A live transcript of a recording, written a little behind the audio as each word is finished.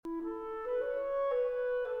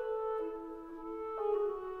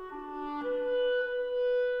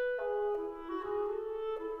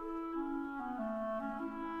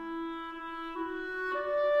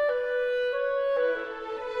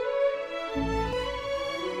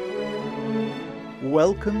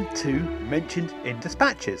Welcome to Mentioned in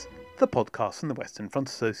Dispatches, the podcast from the Western Front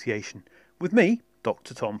Association, with me,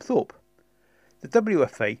 Dr. Tom Thorpe. The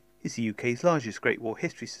WFA is the UK's largest Great War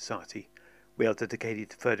History Society. We are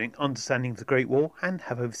dedicated to furthering understanding of the Great War and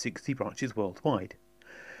have over 60 branches worldwide.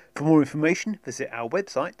 For more information, visit our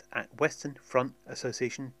website at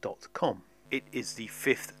westernfrontassociation.com. It is the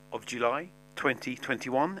 5th of July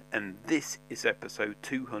 2021 and this is episode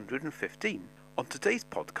 215. On today's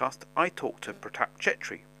podcast, I talked to Pratap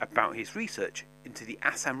Chetri about his research into the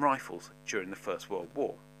Assam Rifles during the First World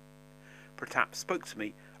War. Pratap spoke to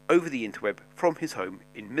me over the interweb from his home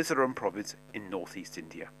in Mizoram province in northeast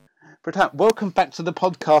India. Pratap, welcome back to the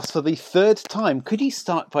podcast for the third time. Could you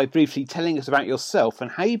start by briefly telling us about yourself and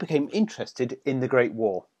how you became interested in the Great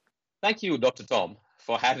War? Thank you, Dr. Tom,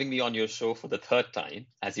 for having me on your show for the third time.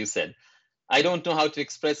 As you said, I don't know how to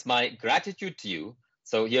express my gratitude to you,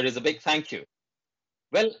 so here is a big thank you.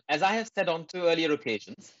 Well, as I have said on two earlier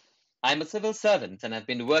occasions, I'm a civil servant and have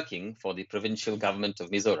been working for the provincial government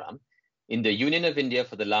of Mizoram in the Union of India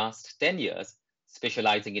for the last 10 years,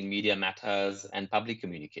 specializing in media matters and public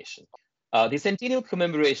communication. The centennial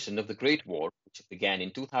commemoration of the Great War, which began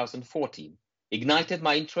in 2014, ignited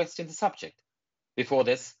my interest in the subject. Before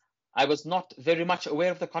this, I was not very much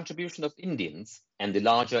aware of the contribution of Indians and the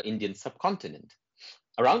larger Indian subcontinent.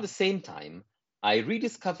 Around the same time, I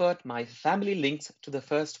rediscovered my family links to the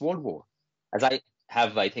First World War. As I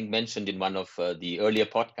have, I think, mentioned in one of the earlier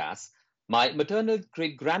podcasts, my maternal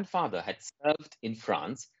great-grandfather had served in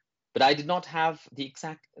France, but I did not have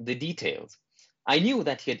the details. I knew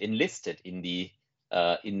that he had enlisted in the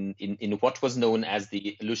in what was known as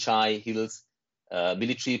the Lushai Hills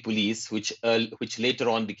military police, which later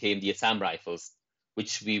on became the Assam Rifles,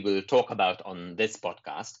 which we will talk about on this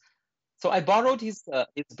podcast. So I borrowed his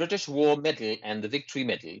British War Medal and the Victory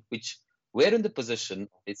Medal, which were in the possession of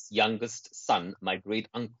his youngest son, my great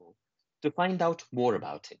uncle, to find out more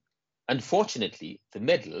about him. Unfortunately, the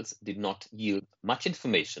medals did not yield much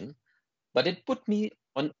information, but it put me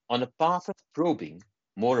on a path of probing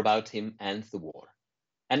more about him and the war.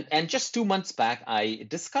 And just 2 months back, I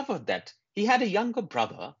discovered that he had a younger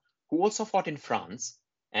brother who also fought in France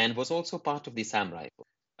and was also part of the Assam Rifles.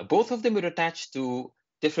 Both of them were attached to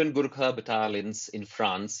different Gurkha battalions in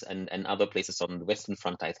France and other places on the Western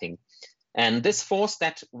Front, I think. And this force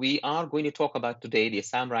that we are going to talk about today, the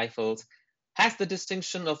Assam Rifles, has the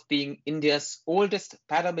distinction of being India's oldest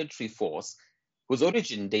paramilitary force, whose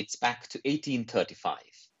origin dates back to 1835.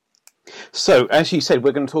 So, as you said,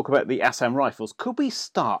 we're going to talk about the Assam Rifles. Could we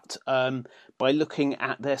start by looking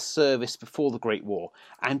at their service before the Great War?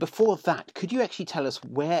 And before that, could you actually tell us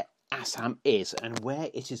where Assam is and where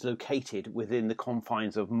it is located within the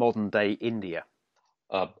confines of modern-day India?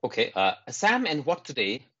 Assam and what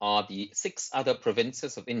today are the 6 other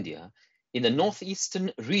provinces of India in the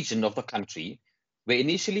northeastern region of the country were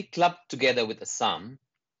initially clubbed together with Assam,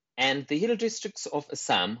 and the hill districts of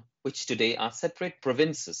Assam, which today are separate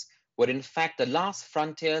provinces, were in fact the last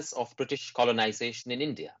frontiers of British colonization in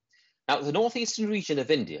India. Now, the northeastern region of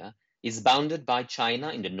India is bounded by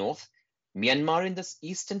China in the north, Myanmar in the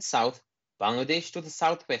east and south, Bangladesh to the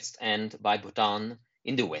southwest, and by Bhutan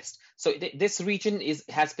in the west. So this region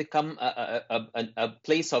has become a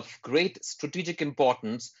place of great strategic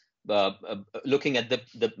importance, looking at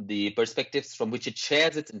the perspectives from which it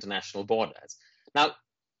shares its international borders. Now,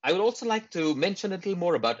 I would also like to mention a little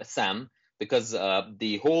more about Assam, because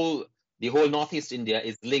the whole northeast India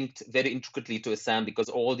is linked very intricately to Assam, because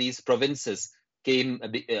all these provinces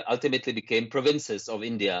ultimately became provinces of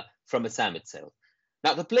India from Assam itself.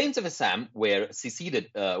 Now, the plains of Assam were ceded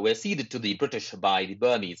to the British by the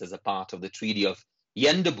Burmese as a part of the Treaty of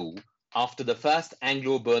Yendabu after the First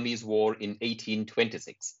Anglo-Burmese War in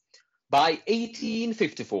 1826. By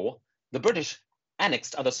 1854, the British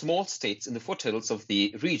annexed other small states in the foothills of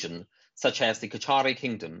the region, such as the Kachari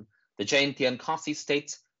Kingdom, the Jaintia and Khasi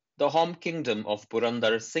states, the home kingdom of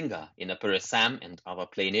Purandar Singha in Upper Assam, and other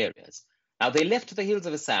plain areas. Now, they left the hills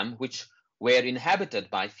of Assam, which were inhabited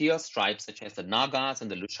by fierce tribes such as the Nagas and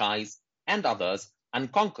the Lushais and others,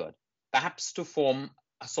 unconquered, perhaps to form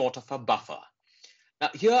a sort of a buffer. Now,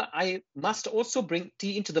 here I must also bring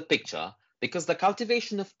tea into the picture, because the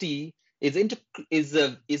cultivation of tea is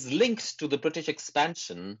linked to the British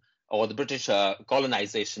expansion or the British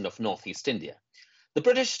colonization of Northeast India. The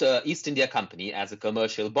British East India Company, as a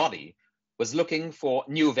commercial body, was looking for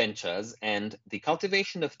new ventures, and the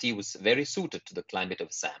cultivation of tea was very suited to the climate of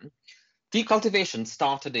Assam. Tea cultivation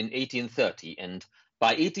started in 1830, and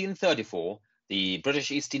by 1834, the British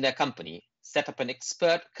East India Company set up an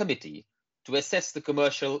expert committee to assess the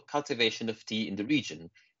commercial cultivation of tea in the region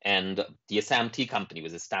and the Assam Tea Company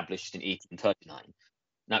was established in 1839.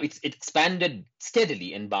 Now, it expanded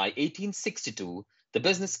steadily, and by 1862, the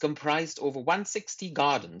business comprised over 160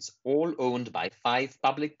 gardens, all owned by 5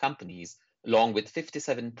 public companies, along with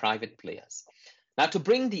 57 private players. Now, to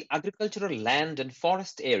bring the agricultural land and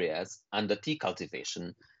forest areas under tea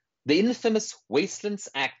cultivation, the infamous Wastelands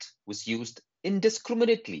Act was used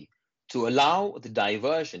indiscriminately to allow the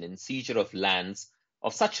diversion and seizure of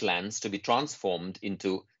such lands to be transformed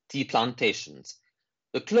into tea plantations.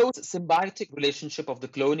 The close symbiotic relationship of the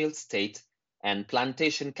colonial state and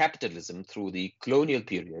plantation capitalism through the colonial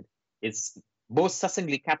period is most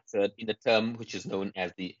succinctly captured in a term which is known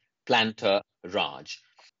as the planter Raj.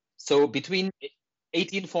 So between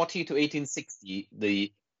 1840 to 1860,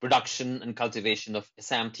 the production and cultivation of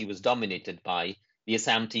Assam tea was dominated by the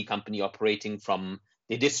Assam Tea Company operating from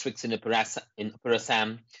the districts in Upper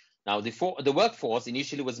Assam. Now, the workforce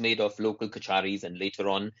initially was made of local Kacharis, and later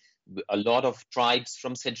on, a lot of tribes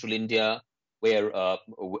from central India were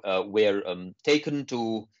taken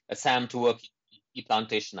to Assam to work in tea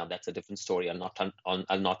plantation. Now, that's a different story.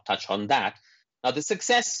 I'll not touch on that. Now, the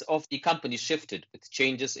success of the company shifted with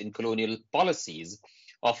changes in colonial policies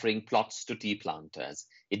offering plots to tea planters.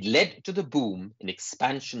 It led to the boom and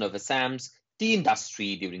expansion of Assam's tea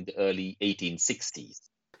industry during the early 1860s.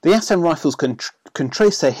 The Assam Rifles can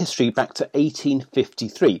trace their history back to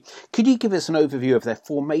 1853. Could you give us an overview of their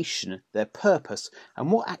formation, their purpose,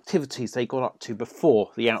 and what activities they got up to before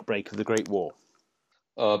the outbreak of the Great War?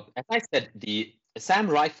 As I said, the Assam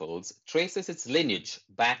Rifles traces its lineage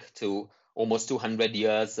back to almost 200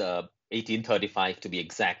 years, 1835 to be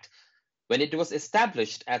exact, when it was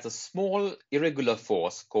established as a small irregular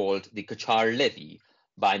force called the Kachar Levy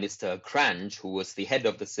by Mr. Cranch, who was the head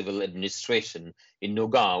of the civil administration in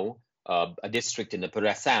Nogao, a district in Upper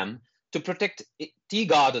Assam, to protect tea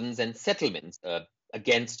gardens and settlements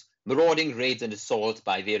against marauding raids and assault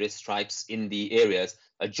by various tribes in the areas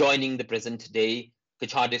adjoining the present-day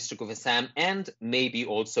Kachar district of Assam, and maybe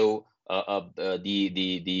also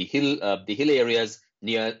the hill areas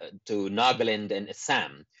near to Nagaland and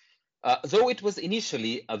Assam. Though it was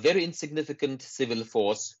initially a very insignificant civil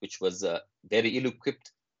force, which was very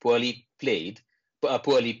ill-equipped, poorly paid,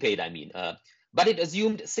 but it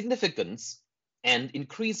assumed significance and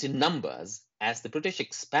increased in numbers as the British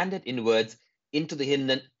expanded inwards into the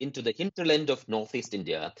hinterland of northeast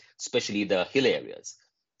India, especially the hill areas.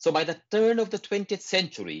 So by the turn of the 20th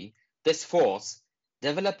century, this force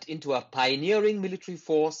developed into a pioneering military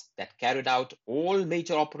force that carried out all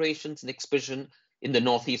major operations and expeditions in the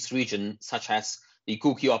northeast region, such as the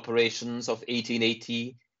Kuki operations of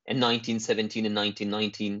 1880 and 1917 and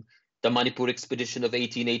 1919, the Manipur expedition of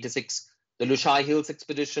 1886, the Lushai Hills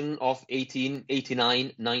expedition of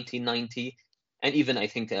 1889, 1990, and even, I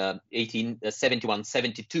think,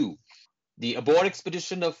 1871-72, the Abor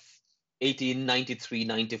expedition of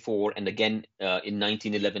 1893-94, and again in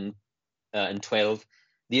 1911 and 12,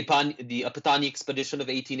 the Apatani expedition of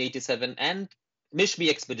 1887, and Mishmi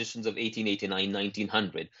expeditions of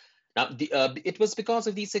 1889-1900. Now, it was because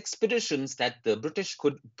of these expeditions that the British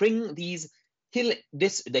could bring the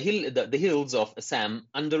hills of Assam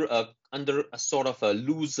under a sort of a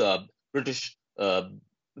loose British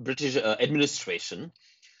administration.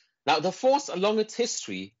 Now, the force, along its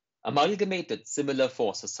history, amalgamated similar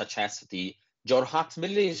forces such as the Jorhat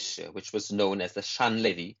militia, which was known as the Shan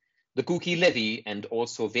Levy, the Kuki Levy, and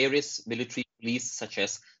also various military police such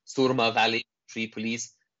as Surma Valley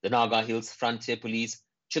Police, the Naga Hills Frontier Police,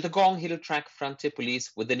 Chittagong Hill Track Frontier Police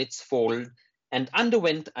within its fold, and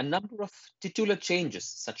underwent a number of titular changes,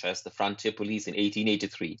 such as the Frontier Police in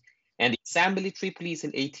 1883 and the Assam Military Police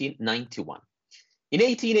in 1891. In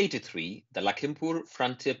 1883, the Lakhimpur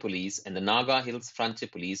Frontier Police and the Naga Hills Frontier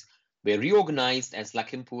Police were reorganized as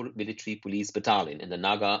Lakhimpur Military Police Battalion and the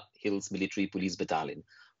Naga Hills Military Police Battalion,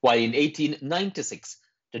 while in 1896,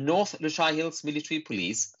 the North Lushai Hills Military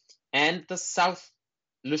Police and the South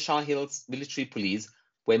Lushai Hills Military Police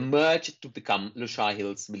were merged to become Lushai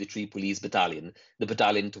Hills Military Police Battalion, the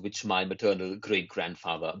battalion to which my maternal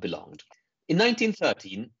great-grandfather belonged. In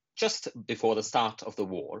 1913, just before the start of the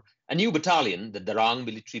war, a new battalion, the Darang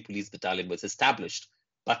Military Police Battalion, was established,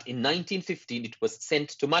 but in 1915 it was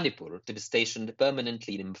sent to Manipur to be stationed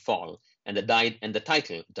permanently in Imphal, and the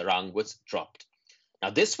title Darang was dropped.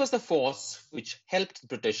 Now, this was the force which helped the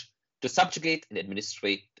British to subjugate and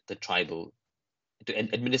administer the tribal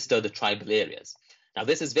areas. Now,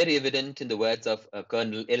 this is very evident in the words of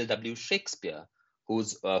Colonel L.W. Shakespeare,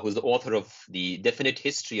 who's the author of the definite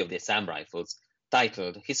history of the Assam Rifles,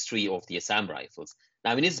 titled History of the Assam Rifles.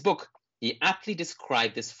 Now, in his book, he aptly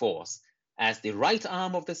described this force as the right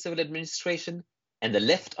arm of the civil administration and the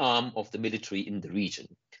left arm of the military in the region.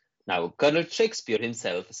 Now, Colonel Shakespeare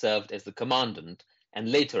himself served as the commandant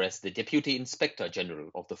and later as the Deputy Inspector General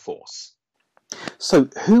of the force. So,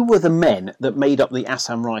 who were the men that made up the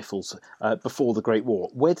Assam Rifles before the Great War?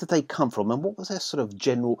 Where did they come from, and what was their sort of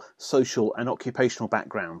general social and occupational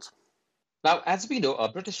background? Now, as we know,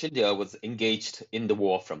 British India was engaged in the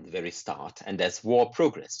war from the very start, and as war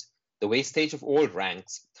progressed, the wastage of all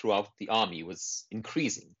ranks throughout the army was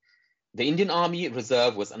increasing. The Indian Army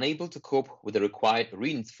Reserve was unable to cope with the required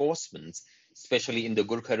reinforcements, especially in the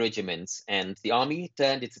Gurkha regiments, and the army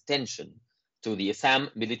turned its attention to the Assam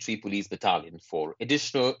Military Police Battalion for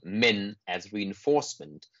additional men as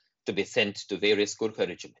reinforcement to be sent to various Gurkha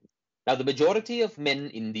regiments. Now, the majority of men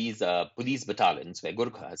in these police battalions were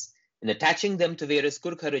Gurkhas, and attaching them to various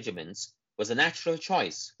Gurkha regiments was a natural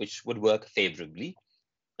choice which would work favorably.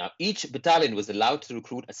 Now, each battalion was allowed to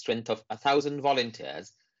recruit a strength of 1,000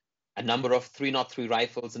 volunteers. A number of 303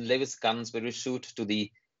 rifles and Lewis guns were issued to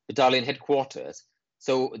the battalion headquarters,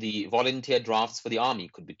 so the volunteer drafts for the army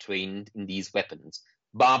could be trained in these weapons.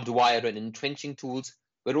 Barbed wire and entrenching tools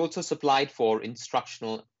were also supplied for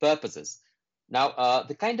instructional purposes. Now,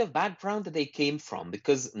 the kind of background that they came from,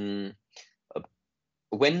 because when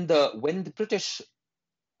the British,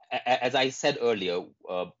 as I said earlier,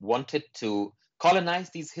 wanted to colonize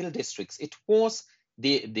these hill districts, it was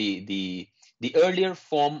the earlier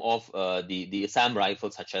form of the Assam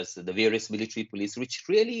Rifles, such as the various military police, which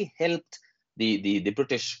really helped the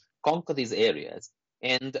British conquer these areas.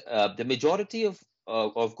 And the majority of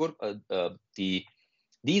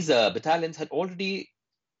these battalions had already,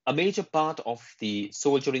 a major part of the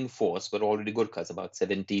soldiering force were already Gurkhas, about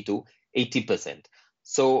 70 to 80%.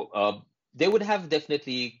 So they would have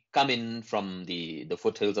definitely come in from the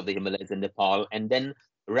foothills of the Himalayas in Nepal, and then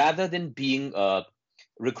rather than being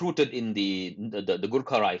recruited in the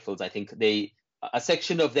Gurkha Rifles, I think a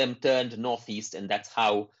section of them turned northeast, and that's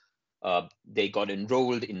how they got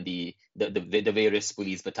enrolled in the various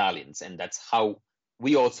police battalions, and that's how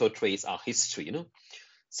we also trace our history.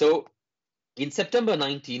 So in September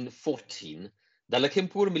 1914, the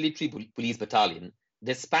Lakhimpur Military Police Battalion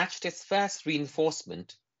dispatched its first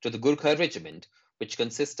reinforcement to the Gurkha Regiment, which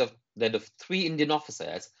consists of 3 Indian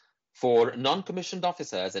officers, 4 non-commissioned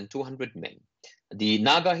officers, and 200 men. The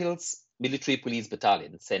Naga Hills Military Police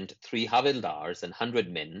Battalion sent 3 Havildars and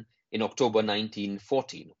 100 men in October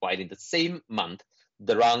 1914, while in the same month,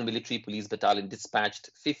 the Rang Military Police Battalion dispatched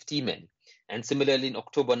 50 men. And similarly, in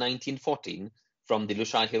October 1914, from the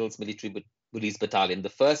Lushai Hills Military Police Battalion, the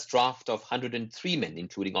first draft of 103 men,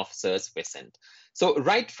 including officers, were sent. So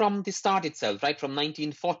right from the start itself, right from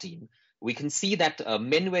 1914, we can see that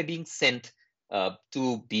men were being sent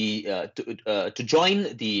to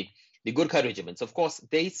join the Gurkha regiments. Of course,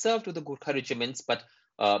 they served with the Gurkha regiments, but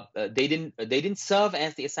they didn't serve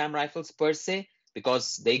as the Assam Rifles per se,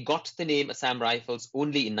 because they got the name Assam Rifles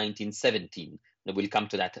only in 1917. Now, we'll come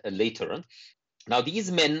to that later on. Now,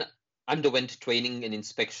 these men underwent training and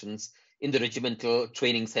inspections in the regimental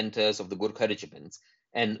training centers of the Gurkha regiments,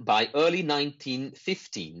 and by early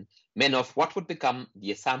 1915, men of what would become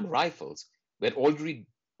the Assam Rifles were already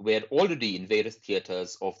in various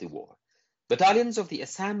theaters of the war. Battalions of the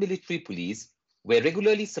Assam Military Police were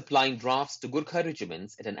regularly supplying drafts to Gurkha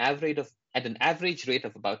regiments at an average rate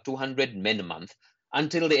of about 200 men a month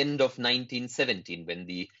until the end of 1917, when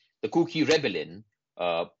the Kuki Rebellion,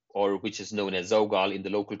 or which is known as Zaugal in the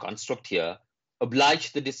local construct here,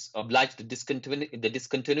 obliged the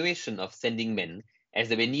discontinuation of sending men, as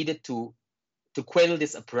they were needed to quell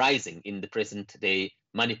this uprising in the present-day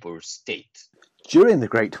Manipur state. During the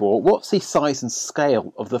Great War, what's the size and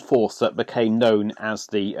scale of the force that became known as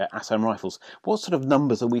the Assam Rifles? What sort of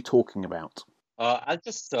numbers are we talking about? I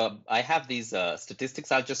have these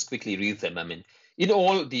statistics. I'll just quickly read them. I mean, in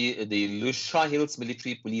all, the Lushai Hills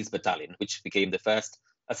Military Police Battalion, which became the first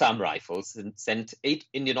Assam Rifles, sent 8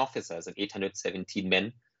 Indian officers and 817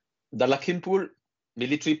 men. The Lakhimpur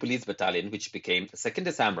Military Police Battalion, which became the second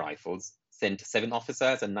Assam Rifles, sent 7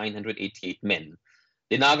 officers and 988 men.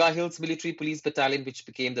 The Naga Hills Military Police Battalion, which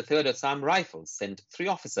became the third Assam Rifles, sent 3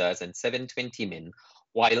 officers and 720 men,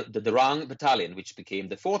 while the Darang Battalion, which became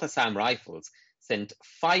the fourth Assam Rifles, sent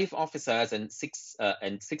 5 officers and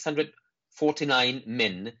 649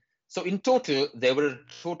 men. So in total, there were a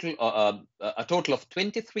total of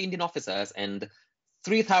 23 Indian officers and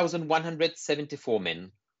 3,174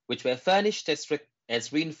 men, which were furnished as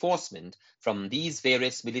reinforcement from these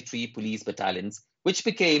various military police battalions, which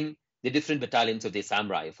became the different battalions of the Assam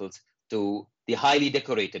Rifles to the highly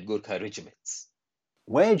decorated Gurkha regiments.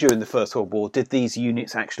 Where during the First World War did these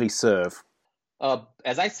units actually serve?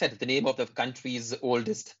 As I said, the name of the country's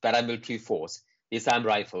oldest paramilitary force, the Assam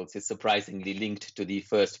Rifles is surprisingly linked to the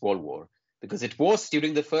First World War, because it was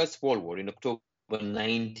during the First World War in October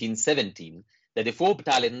 1917 that the 4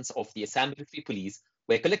 battalions of the Assam Military Police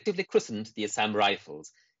were collectively christened the Assam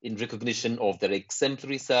Rifles in recognition of their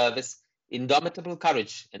exemplary service, indomitable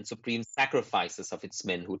courage, and supreme sacrifices of its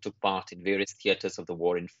men who took part in various theaters of the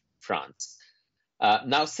war in France.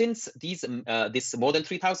 Now, since this more than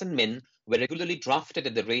 3,000 men were regularly drafted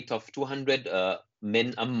at the rate of 200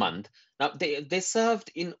 men a month, now they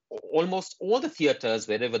served in almost all the theaters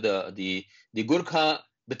wherever the Gurkha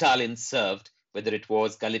battalion served, whether it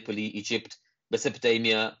was Gallipoli, Egypt,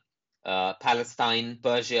 Mesopotamia, Palestine,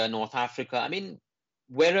 Persia, North Africa. I mean,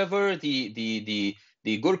 wherever the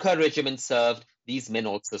Gurkha regiment served, these men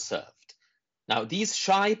also served. Now, these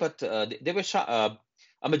shy, but they were shy.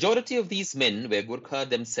 A majority of these men were Gurkha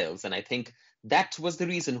themselves, and I think that was the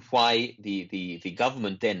reason why the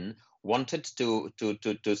government then wanted to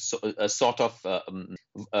sort of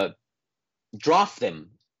draft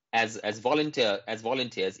them as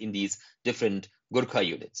volunteers in these different Gurkha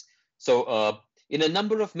units. So in a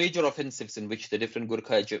number of major offensives in which the different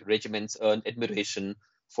Gurkha regiments earned admiration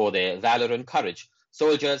for their valor and courage,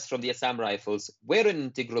 soldiers from the Assam Rifles were an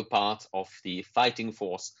integral part of the fighting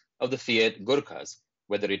force of the feared Gurkhas,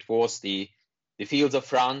 whether it was the fields of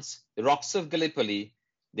France, the rocks of Gallipoli,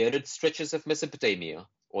 the arid stretches of Mesopotamia,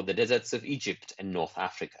 or the deserts of Egypt and North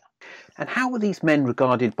Africa. And how were these men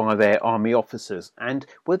regarded by their army officers? And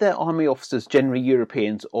were their army officers generally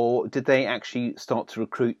Europeans, or did they actually start to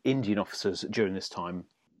recruit Indian officers during this time?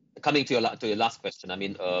 Coming to your last question, I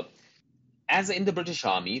mean, as in the British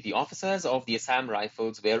Army, the officers of the Assam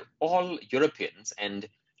Rifles were all Europeans, and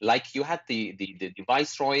like you had the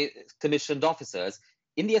Viceroy commissioned officers,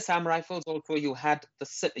 in the Assam Rifles also you had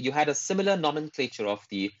a similar nomenclature of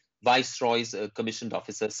the Viceroy's commissioned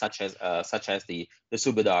officers, such as the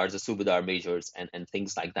Subadars, the Subadar majors, and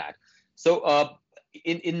things like that. So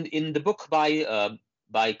in the book by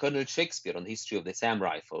Colonel Shakespeare on the history of the Assam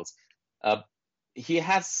Rifles, he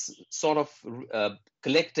has sort of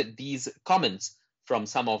collected these comments from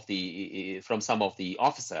some of the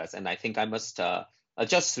officers, and I think I must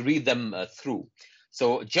just read them through.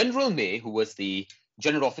 So General May, who was the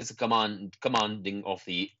general officer commanding of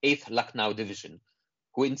the 8th Lucknow Division,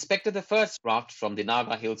 who inspected the first draft from the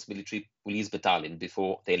Naga Hills Military Police Battalion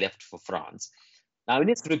before they left for France. Now, in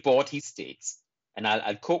his report, he states, and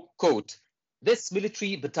I'll quote, "This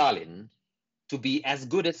military battalion, to be as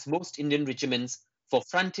good as most Indian regiments for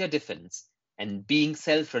frontier defense, and being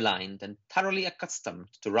self-reliant and thoroughly accustomed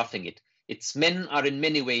to roughing it, its men are in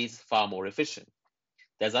many ways far more efficient."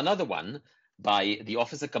 There's another one by the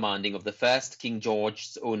officer commanding of the 1st King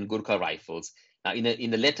George's Own Gurkha Rifles. Now,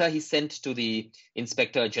 in a letter he sent to the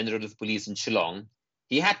Inspector General of Police in Shillong,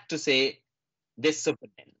 he had to say this of the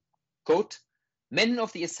men, quote, "Men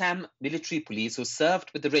of the Assam Military Police who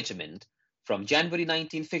served with the regiment from January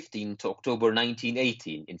 1915 to October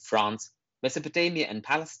 1918 in France, Mesopotamia, and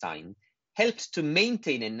Palestine helped to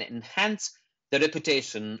maintain and enhance the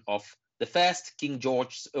reputation of the 1st King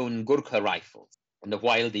George's Own Gurkha Rifles." And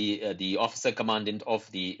while the officer commandant of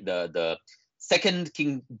the 2nd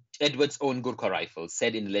King Edward's Own Gurkha Rifles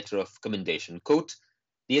said in a letter of commendation, quote,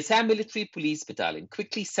 "The Assam Military Police Battalion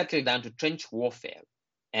quickly settled down to trench warfare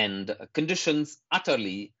and conditions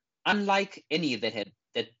utterly unlike any that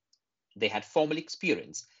they had formerly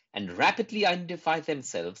experienced, and rapidly identified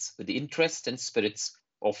themselves with the interest and spirits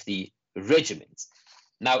of the regiments."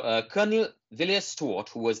 Now, Colonel Villiers Stewart,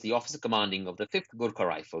 who was the officer commanding of the 5th Gurkha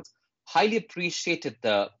Rifles, highly appreciated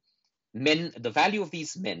the value of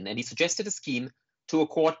these men, and he suggested a scheme to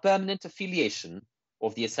accord permanent affiliation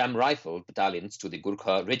of the Assam Rifle battalions to the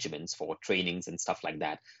Gurkha regiments for trainings and stuff like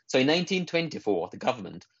that. So in 1924, the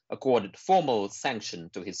government accorded formal sanction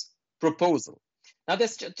to his proposal. Now,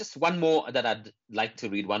 there's just one more that I'd like to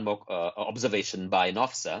read, one more observation by an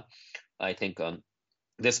officer. I think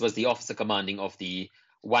this was the officer commanding of the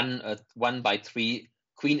 1/3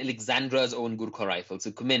 Queen Alexandra's Own Gurkha Rifles,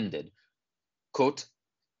 who commended, quote,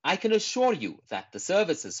 "I can assure you that the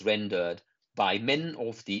services rendered by men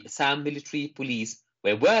of the Assam Military Police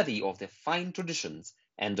were worthy of their fine traditions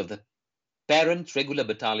and of the parent regular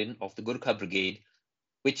battalion of the Gurkha Brigade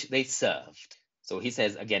which they served." So he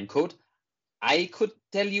says again, quote, "I could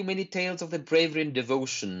tell you many tales of the bravery and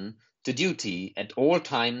devotion to duty at all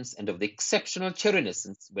times, and of the exceptional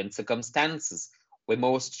cheeriness when circumstances were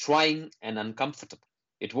most trying and uncomfortable.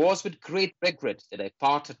 It was with great regret that I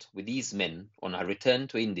parted with these men on our return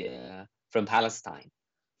to India from Palestine.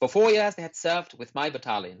 For 4 years they had served with my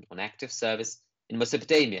battalion on active service in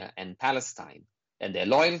Mesopotamia and Palestine, and their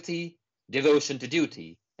loyalty, devotion to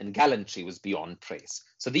duty, and gallantry was beyond praise.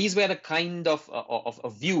 So these were the kind of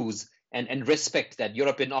views and respect that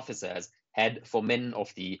European officers had for men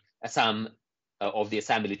of the Assam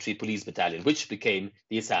Military Police Battalion, which became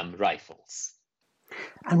the Assam Rifles.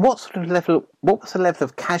 And what was the level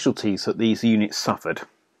of casualties that these units suffered?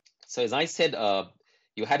 So as I said,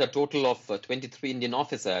 you had a total of 23 Indian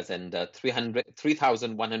officers and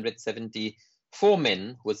 3,174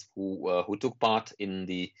 men who took part in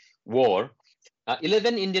the war.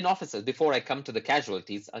 11 Indian officers. Before I come to the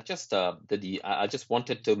casualties, I just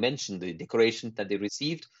wanted to mention the decoration that they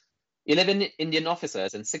received. 11 Indian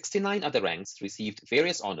officers and 69 other ranks received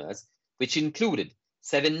various honors, which included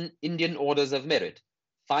 7 Indian Orders of Merit,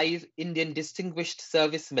 5 Indian Distinguished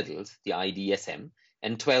Service Medals, the IDSM,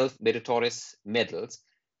 and 12 meritorious medals.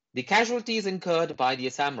 The casualties incurred by the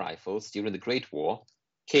Assam Rifles during the Great War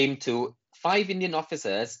came to 5 Indian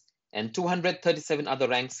officers and 237 other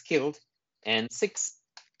ranks killed, and 6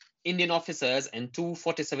 Indian officers and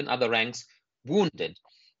 247 other ranks wounded.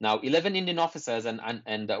 Now, 11 Indian officers and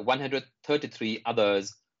 133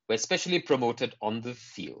 others were specially promoted on the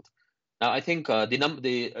field. Now, I think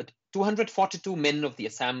the 242 men of the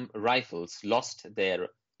Assam Rifles lost their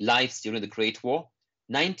lives during the Great War.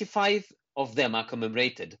 95 of them are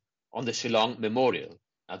commemorated on the Shillong Memorial.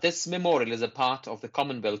 Now, this memorial is a part of the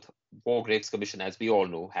Commonwealth War Graves Commission, as we all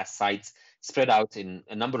know, has sites spread out in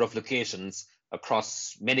a number of locations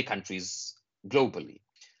across many countries globally.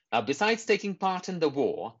 Now, besides taking part in the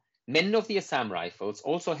war, men of the Assam Rifles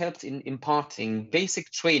also helped in imparting basic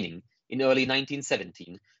training in early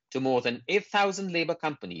 1917 to more than 8,000 labor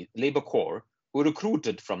corps who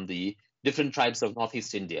recruited from the different tribes of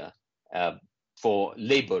Northeast India for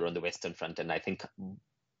labor on the Western Front. And I think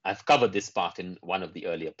I've covered this part in one of the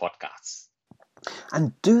earlier podcasts.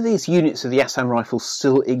 And do these units of the Assam Rifles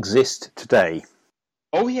still exist today?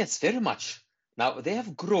 Oh, yes, very much. Now, they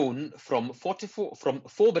have grown from 4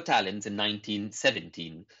 battalions in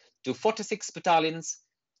 1917 to 46 battalions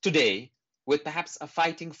today, with perhaps a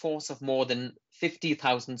fighting force of more than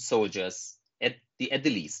 50,000 soldiers at the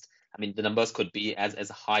least. I mean, the numbers could be as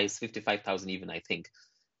high as 55,000 even, I think.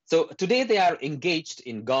 So today they are engaged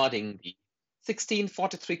in guarding the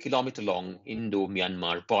 1643-kilometer-long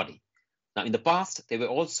Indo-Myanmar body. Now, in the past, they were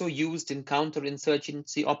also used in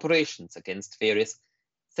counterinsurgency operations against various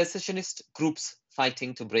secessionist groups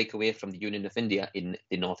fighting to break away from the Union of India in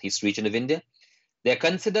the northeast region of India. They are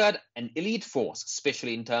considered an elite force,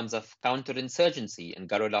 especially in terms of counterinsurgency and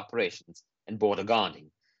guerrilla operations and border guarding.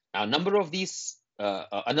 Now, a number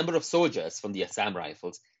of soldiers from the Assam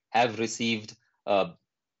Rifles have received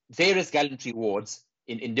various gallantry awards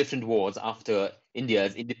in different wars after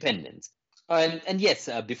India's independence. And yes,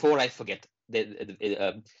 before I forget,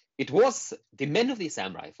 it was the men of the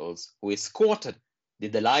Assam Rifles who escorted the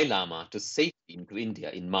Dalai Lama to safety into India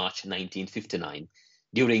in March 1959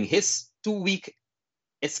 during his 2-week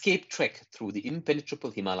escape trek through the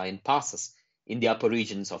impenetrable Himalayan passes in the upper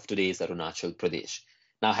regions of today's Arunachal Pradesh.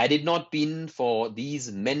 Now, had it not been for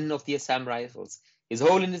these men of the Assam Rifles, His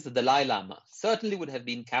Holiness the Dalai Lama certainly would have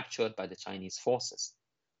been captured by the Chinese forces.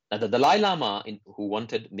 Now, the Dalai Lama, who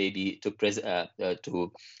wanted maybe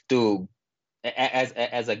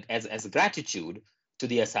as gratitude to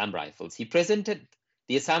the Assam Rifles, he presented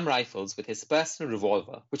the Assam Rifles with his personal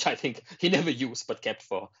revolver, which I think he never used but kept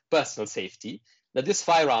for personal safety. Now, this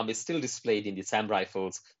firearm is still displayed in the Assam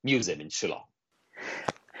Rifles Museum in Shillong.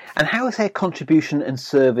 And how is their contribution and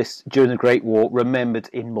service during the Great War remembered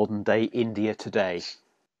in modern-day India today?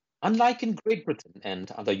 Unlike in Great Britain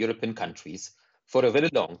and other European countries, for a very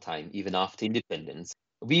long time, even after independence,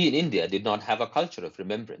 we in India did not have a culture of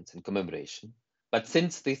remembrance and commemoration. But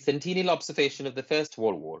since the centennial observation of the First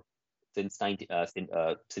World War, since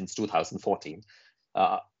 2014,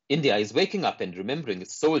 India is waking up and remembering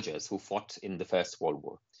its soldiers who fought in the First World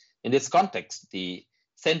War. In this context, the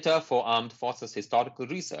Center for Armed Forces Historical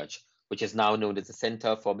Research, which is now known as the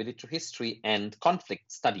Center for Military History and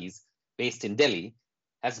Conflict Studies, based in Delhi,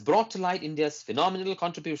 has brought to light India's phenomenal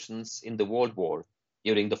contributions in the World War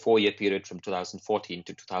during the 4-year period from 2014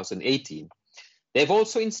 to 2018. They have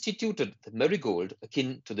also instituted the marigold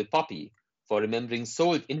akin to the poppy for remembering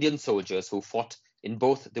Indian soldiers who fought in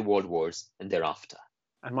both the World Wars and thereafter.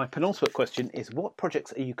 And my penultimate question is, what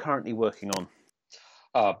projects are you currently working on?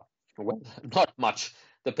 Well, not much.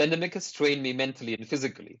 The pandemic has strained me mentally and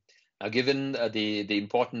physically. Now, given the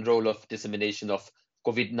important role of dissemination of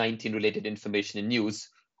COVID-19 related information and news,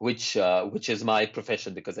 which is my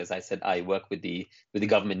profession, because as I said, I work with the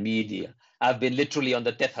government media. I've been literally on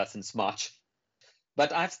the death since March.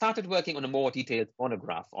 But I've started working on a more detailed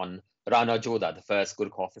monograph on Rana Jodha, the first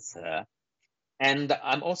Gurkha officer, And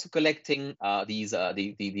I'm also collecting these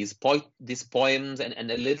poems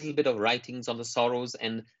and a little bit of writings on the sorrows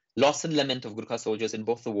and loss and lament of Gurkha soldiers in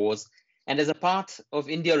both the wars. And as a part of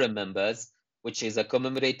India Remembers, which is a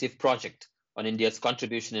commemorative project on India's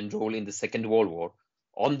contribution and role in the Second World War,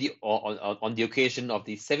 on the occasion of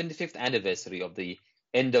the 75th anniversary of the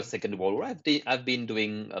end of Second World War, I've been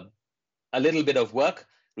doing a little bit of work.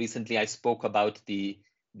 Recently, I spoke about the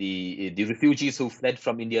refugees who fled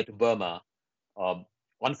from India to Burma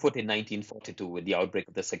on foot in 1942 with the outbreak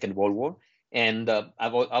of the Second World War. And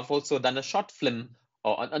I've also done a short film,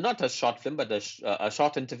 or not a short film, but a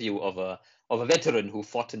short interview of a veteran who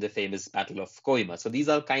fought in the famous Battle of Kohima. So these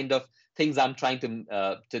are kind of things I'm trying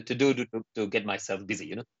to do to get myself busy,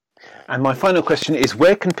 you know. And my final question is,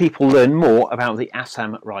 where can people learn more about the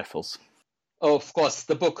Assam Rifles? Oh, of course,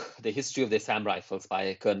 the book, The History of the Assam Rifles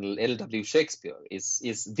by Colonel L.W. Shakespeare is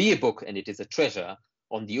the book, and it is a treasure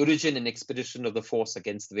on the origin and expedition of the force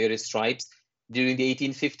against various tribes during the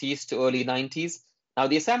 1850s to early 90s. Now,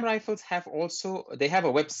 the Assam Rifles have a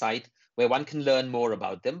website where one can learn more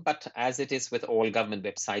about them, but as it is with all government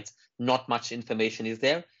websites, not much information is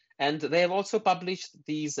there. And they have also published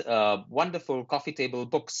these wonderful coffee table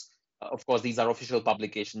books. Of course, these are official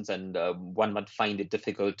publications, and one might find it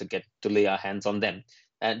difficult to lay our hands on them.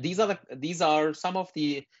 And these are some of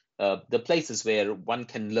the places where one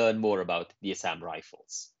can learn more about the Assam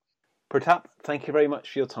Rifles. Pratap, thank you very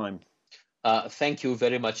much for your time. Thank you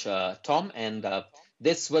very much, Tom. And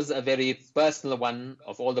this was a very personal one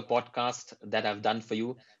of all the podcasts that I've done for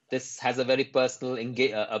you. This has a very personal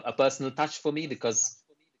a personal touch for me, because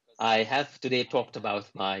I have today talked about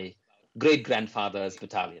my great-grandfather's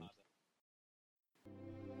battalion.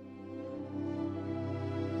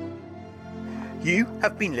 You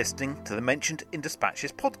have been listening to the Mentioned in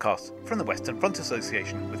Dispatches podcast from the Western Front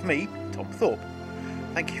Association with me, Tom Thorpe.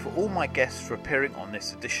 Thank you for all my guests for appearing on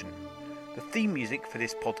this edition. The theme music for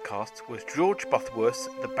this podcast was George Butterworth's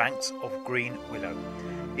The Banks of Green Willow.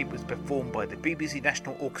 It was performed by the BBC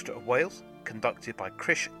National Orchestra of Wales, conducted by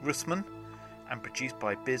Krish Russman, and produced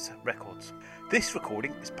by Biz Records. This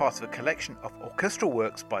recording is part of a collection of orchestral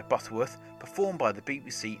works by Butterworth performed by the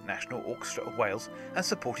BBC National Orchestra of Wales and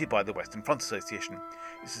supported by the Western Front Association.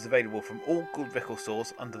 This is available from all good record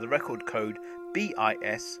stores under the record code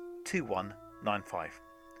BIS2195.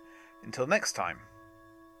 Until next time.